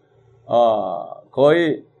토탈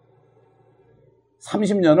거의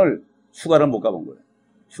 30년을 휴가를 못 가본 거예요.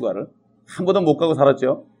 휴가를 한 번도 못 가고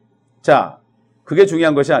살았죠. 자, 그게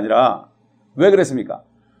중요한 것이 아니라 왜 그랬습니까?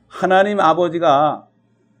 하나님 아버지가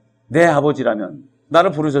내 아버지라면,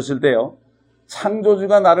 나를 부르셨을 때요,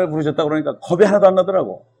 창조주가 나를 부르셨다고 그러니까 겁이 하나도 안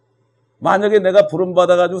나더라고. 만약에 내가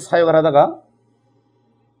부름받아가지고 사역을 하다가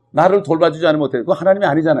나를 돌봐주지 않으면 어때요? 그거 하나님이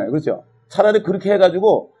아니잖아요. 그렇죠? 차라리 그렇게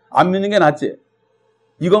해가지고 안 믿는 게 낫지.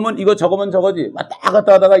 이거면 이거, 저거면 저거지. 왔다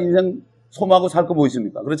갔다 하다가 인생 소모하고 살 거 뭐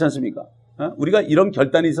있습니까? 그렇지 않습니까? 우리가 이런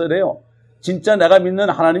결단이 있어야 돼요. 진짜 내가 믿는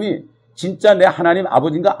하나님이 진짜 내 하나님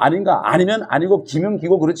아버지인가 아닌가, 아니면 아니고 기면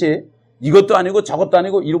기고, 그렇지. 이것도 아니고 저것도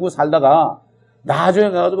아니고 이러고 살다가 나중에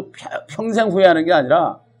가가지고 평생 후회하는 게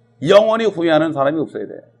아니라 영원히 후회하는 사람이 없어야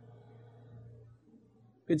돼.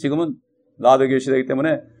 지금은 나도교 시대이기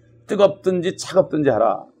때문에 뜨겁든지 차갑든지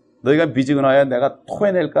하라. 너희가 미지근하여 내가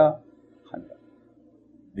토해낼까 한다.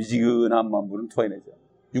 미지근한 만물은 토해내죠.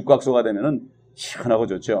 육각소가 되면은 시원하고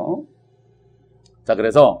좋죠. 자,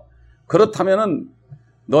 그래서 그렇다면은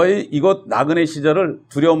너희 이곳 나그네 시절을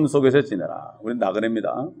두려움 속에서 지내라. 우린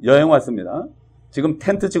나그네입니다. 여행 왔습니다. 지금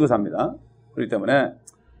텐트 치고 삽니다. 그렇기 때문에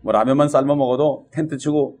뭐 라면만 삶아 먹어도 텐트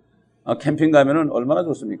치고 캠핑 가면은 얼마나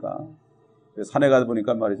좋습니까? 산에 가다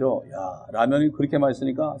보니까 말이죠. 야, 라면이 그렇게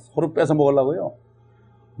맛있으니까 서로 뺏어 먹으려고요.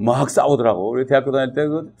 막 싸우더라고. 우리 대학교 다닐 때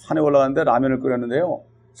그 산에 올라갔는데 라면을 끓였는데요.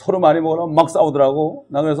 서로 많이 먹으려고 막 싸우더라고.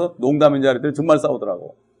 나 그래서 농담인지 알았더니 정말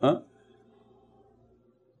싸우더라고.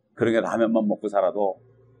 그러니까 라면만 먹고 살아도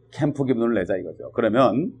캠프 기분을 내자 이거죠.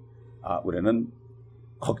 그러면 우리는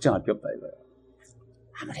걱정할 게 없다 이거예요.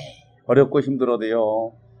 아무리 어렵고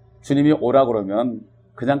힘들어도요, 주님이 오라 그러면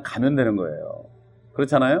그냥 가면 되는 거예요.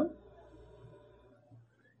 그렇잖아요?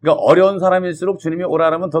 그러니까 어려운 사람일수록 주님이 오라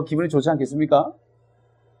그러면 더 기분이 좋지 않겠습니까?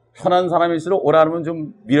 편한 사람일수록 오라 그러면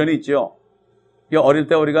좀 미련이 있죠. 어릴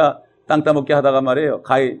때 우리가 땅 따먹기 하다가 말이에요.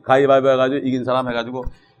 가위바위보 해가지고 이긴 사람 해가지고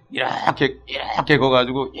이렇게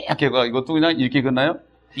거가지고 이렇게 거, 이것도 그냥 이렇게 긋나요?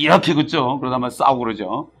 이렇게 긋죠. 그러다 막 싸우고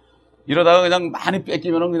그러죠. 이러다가 그냥 많이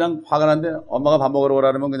뺏기면 그냥 화가 나는데 엄마가 밥 먹으러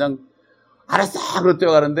오라 그러면 그냥 알았어! 그러고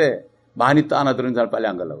뛰어가는데 많이 따나들은 잘 빨리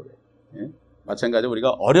안 가려고 그래요. 예? 마찬가지로 우리가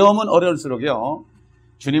어려우면 어려울수록요,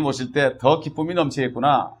 주님 오실 때 더 기쁨이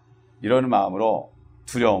넘치겠구나. 이런 마음으로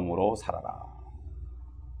두려움으로 살아라.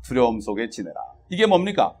 두려움 속에 지내라. 이게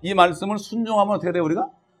뭡니까? 이 말씀을 순종하면 어떻게 돼요, 우리가?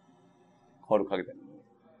 거룩하게 되는 거예요.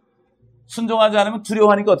 순종하지 않으면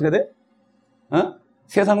두려워하니까 어떻게 돼?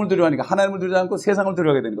 세상을 두려워하니까, 하나님을 두려워하지 않고 세상을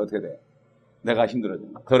두려워하게 되니까 어떻게 돼? 내가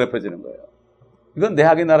힘들어지는 거예요. 더럽혀지는 거예요. 이건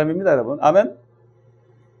내학의 나름입니다, 여러분. 아멘?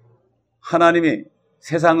 하나님이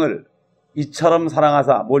세상을 이처럼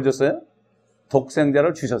사랑하사 뭘 줬어요?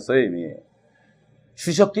 독생자를 주셨어요, 이미.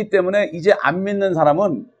 주셨기 때문에 이제 안 믿는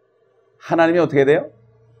사람은 하나님이 어떻게 돼요?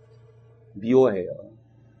 미워해요.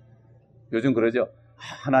 요즘 그러죠.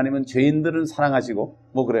 하나님은 죄인들은 사랑하시고,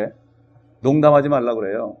 뭐 그래? 농담하지 말라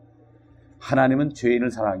그래요. 하나님은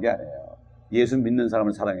죄인을 사랑한 게 아니에요. 예수 믿는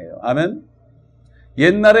사람을 사랑해요. 아멘?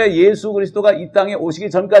 옛날에 예수 그리스도가 이 땅에 오시기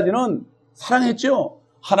전까지는 사랑했죠.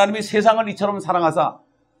 하나님이 세상을 이처럼 사랑하사,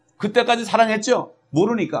 그때까지 사랑했죠.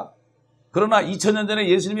 모르니까. 그러나 2000년 전에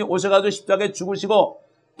예수님이 오셔가지고 십자가에 죽으시고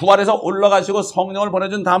부활해서 올라가시고 성령을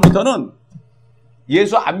보내준 다음부터는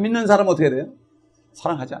예수 안 믿는 사람은 어떻게 돼요?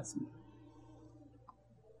 사랑하지 않습니다.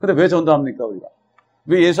 근데 왜 전도합니까, 우리가?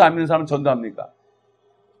 왜 예수 안 믿는 사람은 전도합니까?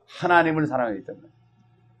 하나님을 사랑하기 때문에,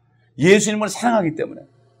 예수님을 사랑하기 때문에,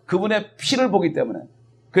 그분의 피를 보기 때문에.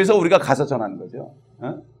 그래서 우리가 가서 전하는 거죠.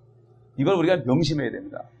 이걸 우리가 명심해야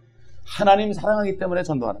됩니다. 하나님 사랑하기 때문에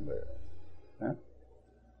전도하는 거예요.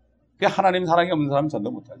 네? 하나님 사랑이 없는 사람은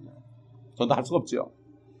전도 못하죠. 전도할 수가 없죠.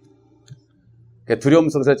 두려움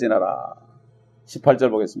속에서 지나라. 18절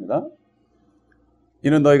보겠습니다.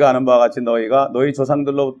 이는 너희가 아는 바와 같이 너희가 너희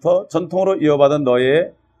조상들로부터 전통으로 이어받은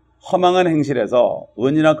너희의 허망한 행실에서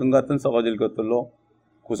은이나 금 같은 썩어질 것들로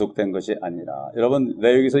구속된 것이 아니라. 여러분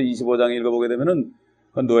레위기서 25장 읽어보게 되면은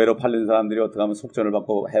그 노예로 팔린 사람들이 어떻게 하면 속전을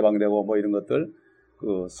받고 해방되고 뭐 이런 것들,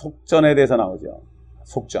 그 속전에 대해서 나오죠.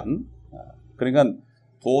 속전. 그러니까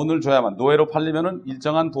돈을 줘야만, 노예로 팔리면은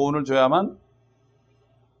일정한 돈을 줘야만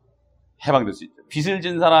해방될 수 있죠. 빚을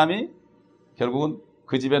진 사람이 결국은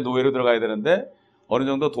그 집에 노예로 들어가야 되는데 어느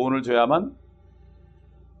정도 돈을 줘야만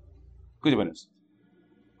끄집어낼 수 있어요.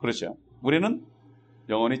 그렇죠. 우리는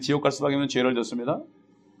영원히 지옥 갈 수밖에 없는 죄를 졌습니다.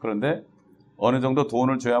 그런데 어느 정도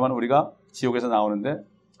돈을 줘야만 우리가 지옥에서 나오는데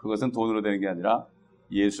그것은 돈으로 되는 게 아니라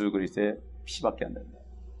예수 그리스도의 피밖에 안 된다.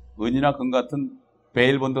 은이나 금 같은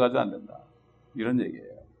베일본드 가지고 안 된다. 이런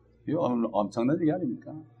얘기예요. 이거 엄청난 얘기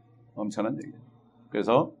아닙니까? 엄청난 얘기예요.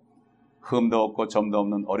 그래서 흠도 없고 점도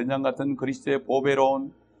없는 어린 양 같은 그리스도의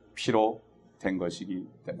보배로운 피로 된 것이기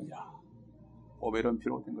때문이야. 보배로운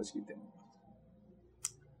피로 된 것이기 때문이야.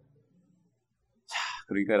 자,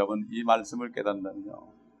 그러니까 여러분 이 말씀을 깨닫는다면요.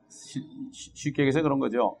 쉽게 얘기해서 그런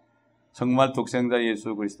거죠. 정말 독생자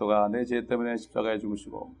예수 그리스도가 내 죄 때문에 십자가에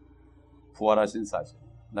죽으시고 부활하신 사실,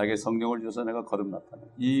 나에게 성령을 주셔서 내가 거듭났다는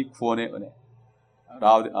이 구원의 은혜.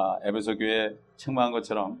 에베소 교회에 책망한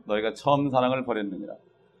것처럼 너희가 처음 사랑을 버렸느니라.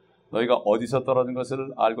 너희가 어디서 떨어진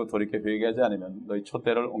것을 알고 돌이켜 회개하지 않으면 너희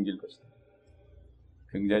촛대를 옮길 것이다.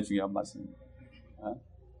 굉장히 중요한 말씀입니다.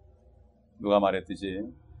 누가 말했듯이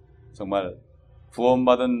정말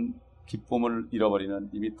구원받은 기쁨을 잃어버리는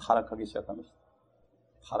이미 타락하기 시작한 것이다.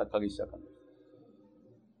 타락하기 시작한 것이다.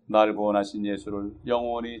 날 구원하신 예수를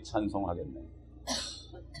영원히 찬송하겠네.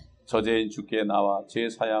 저죄인 주께 나와 죄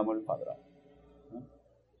사함을 받으라.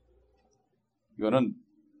 이거는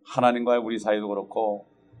하나님과의 우리 사이도 그렇고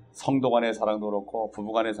성도 간의 사랑도 그렇고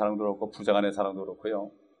부부 간의 사랑도 그렇고 부자 간의 사랑도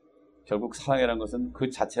그렇고요. 결국 사랑이라는 것은 그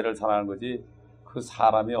자체를 사랑하는 거지 그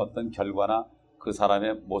사람의 어떤 결과나 그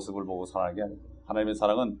사람의 모습을 보고 사랑하는 게 아닙니다. 하나님의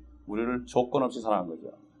사랑은 우리를 조건 없이 사랑하는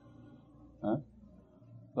거죠.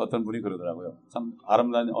 어떤 분이 그러더라고요. 참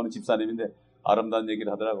아름다운 어느 집사님인데 아름다운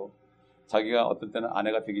얘기를 하더라고. 자기가 어떤 때는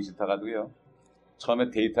아내가 되기 싫다가도요. 처음에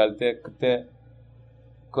데이트할 때 그때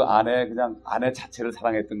그 아내 그냥 아내 자체를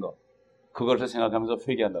사랑했던 거 그것을 생각하면서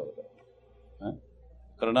회개한다고 그래요.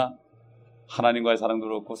 그러나 하나님과의 사랑도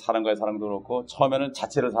그렇고 사람과의 사랑도 그렇고 처음에는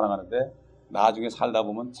자체를 사랑하는데 나중에 살다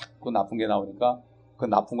보면 자꾸 나쁜 게 나오니까 그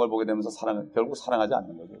나쁜 걸 보게 되면서 결국 사랑하지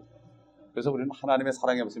않는 거죠. 그래서 우리는 하나님의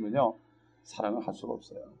사랑이 없으면요 사랑을 할 수가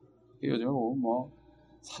없어요. 요즘에 뭐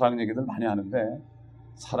사랑 얘기들 많이 하는데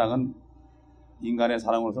사랑은 인간의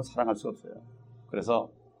사랑으로서 사랑할 수 없어요. 그래서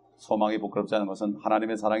소망이 부끄럽지 않은 것은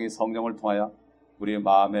하나님의 사랑이 성령을 통하여 우리의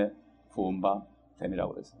마음에 부은 바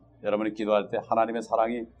됨이라고 그랬어요. 여러분이 기도할 때 하나님의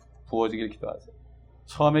사랑이 부어지길 기도하세요.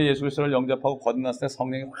 처음에 예수 그리스도를 영접하고 거듭났을 때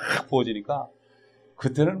성령이 확 부어지니까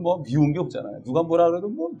그때는 뭐 미운 게 없잖아요. 누가 뭐라 그래도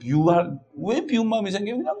뭐 왜 미운 마음이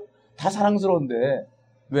생기면 그냥 다 사랑스러운데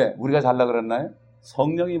왜? 우리가 잘나 그랬나요?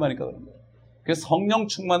 성령이 임하니까 그런 거예요. 그래서 성령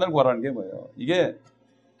충만을 구하라는 게 뭐예요? 이게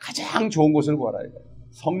가장 좋은 것을 구하라 이거예요.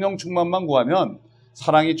 성령 충만만 구하면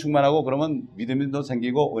사랑이 충만하고 그러면 믿음도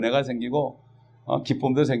생기고 은혜가 생기고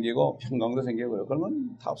기쁨도 생기고 평강도 생기고 그래요.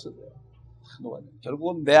 그러면 다 없어져요.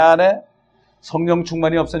 결국은 내 안에 성령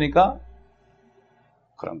충만이 없으니까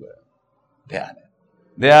그런 거예요.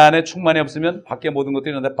 내 안에 충만이 없으면 밖에 모든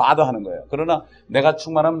것들이 있는데 받아하는 거예요. 그러나 내가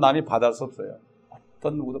충만하면 남이 받아할 수 없어요.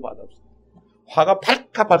 어떤 누구도 받아할 수 없어요. 화가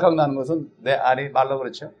팔칵팔칵 나는 것은 내 안이 말로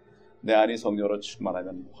그렇죠. 내 안이 성령으로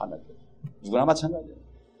충만하면 화나죠. 누구나 마찬가지예요.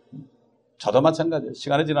 저도 마찬가지예요.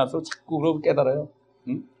 시간이 지날수록 자꾸 그러고 깨달아요.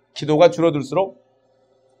 기도가 줄어들수록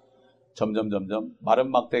점점 마른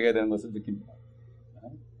막대게 되는 것을 느낍니다.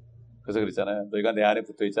 그래서 그랬잖아요. 너희가 내 안에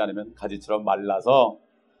붙어있지 않으면 가지처럼 말라서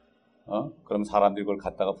그럼 사람들이 그걸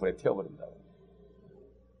갖다가 불에 태워버린다고.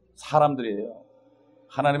 사람들이에요.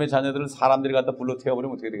 하나님의 자녀들을 사람들이 갖다 불로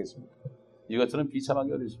태워버리면 어떻게 되겠습니까? 이것처럼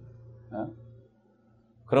비참하게 어디 있습니까?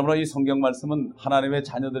 그러므로 이 성경 말씀은 하나님의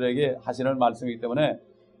자녀들에게 하시는 말씀이기 때문에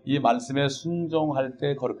이 말씀에 순종할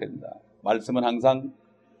때 거룩해야 된다. 말씀은 항상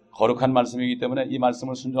거룩한 말씀이기 때문에 이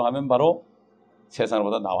말씀을 순종하면 바로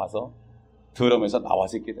세상보다 나와서 더러움에서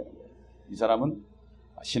나와서 있게 되는 거예요. 이 사람은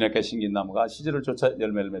시냇가에 심긴 나무가 시절을 쫓아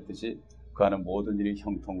열매를 맺듯이 그 하는 모든 일이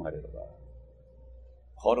형통하리로다.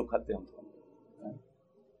 거룩할 때 형통합니다.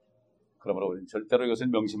 그러므로 우리는 절대로 이것을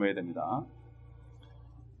명심해야 됩니다.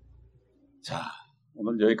 자,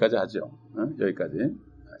 오늘 여기까지 하죠. 여기까지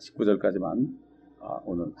 19절까지만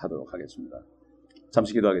오늘 하도록 하겠습니다.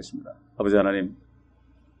 잠시 기도하겠습니다. 아버지 하나님,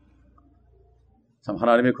 참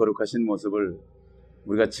하나님의 거룩하신 모습을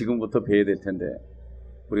우리가 지금부터 배워야 될 텐데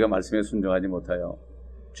우리가 말씀에 순종하지 못하여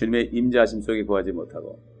주님의 임재하심 속에 구하지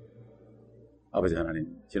못하고 아버지 하나님,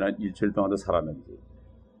 지난 일주일 동안도 살았는지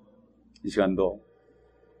이 시간도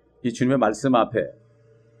이 주님의 말씀 앞에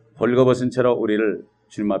벌거벗은 채로 우리를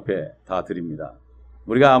주님 앞에 다 드립니다.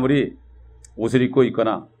 우리가 아무리 옷을 입고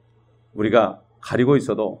있거나 우리가 가리고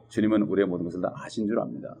있어도 주님은 우리의 모든 것을 다 아신 줄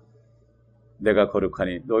압니다. 내가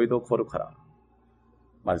거룩하니 너희도 거룩하라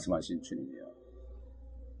말씀하신 주님이여,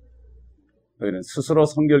 너희는 스스로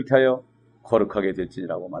성결케 하여 거룩하게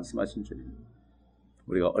될지라고 말씀하신 주님,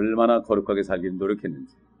 우리가 얼마나 거룩하게 살기를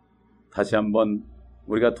노력했는지 다시 한번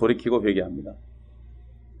우리가 돌이키고 회개합니다.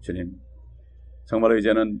 주님, 정말로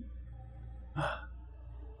이제는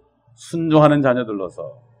순종하는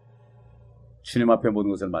자녀들로서 주님 앞에 모든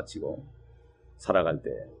것을 마치고 살아갈 때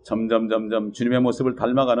점점 주님의 모습을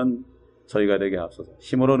닮아가는 저희가 되게 하옵소서.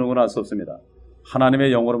 힘으로 누구나 할 수 없습니다.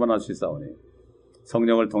 하나님의 영으로만 할 수 있사오니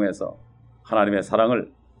성령을 통해서 하나님의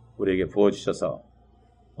사랑을 우리에게 부어주셔서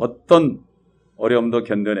어떤 어려움도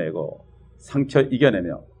견뎌내고 상처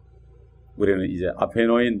이겨내며 우리는 이제 앞에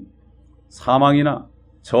놓인 사망이나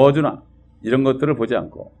저주나 이런 것들을 보지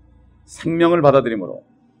않고 생명을 받아들임으로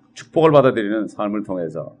축복을 받아들이는 삶을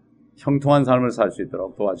통해서 형통한 삶을 살 수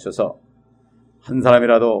있도록 도와주셔서 한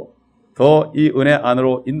사람이라도 더 이 은혜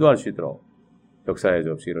안으로 인도할 수 있도록 역사해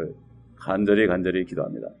주옵시기를 간절히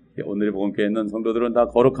기도합니다. 오늘 복음교회에 있는 성도들은 다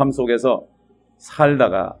거룩함 속에서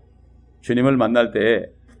살다가 주님을 만날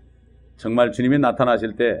때에 정말 주님이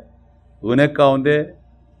나타나실 때 은혜 가운데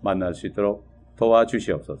만날 수 있도록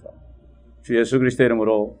도와주시옵소서. 주 예수 그리스도의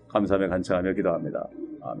이름으로 감사하며 간청하며 기도합니다.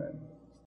 아멘.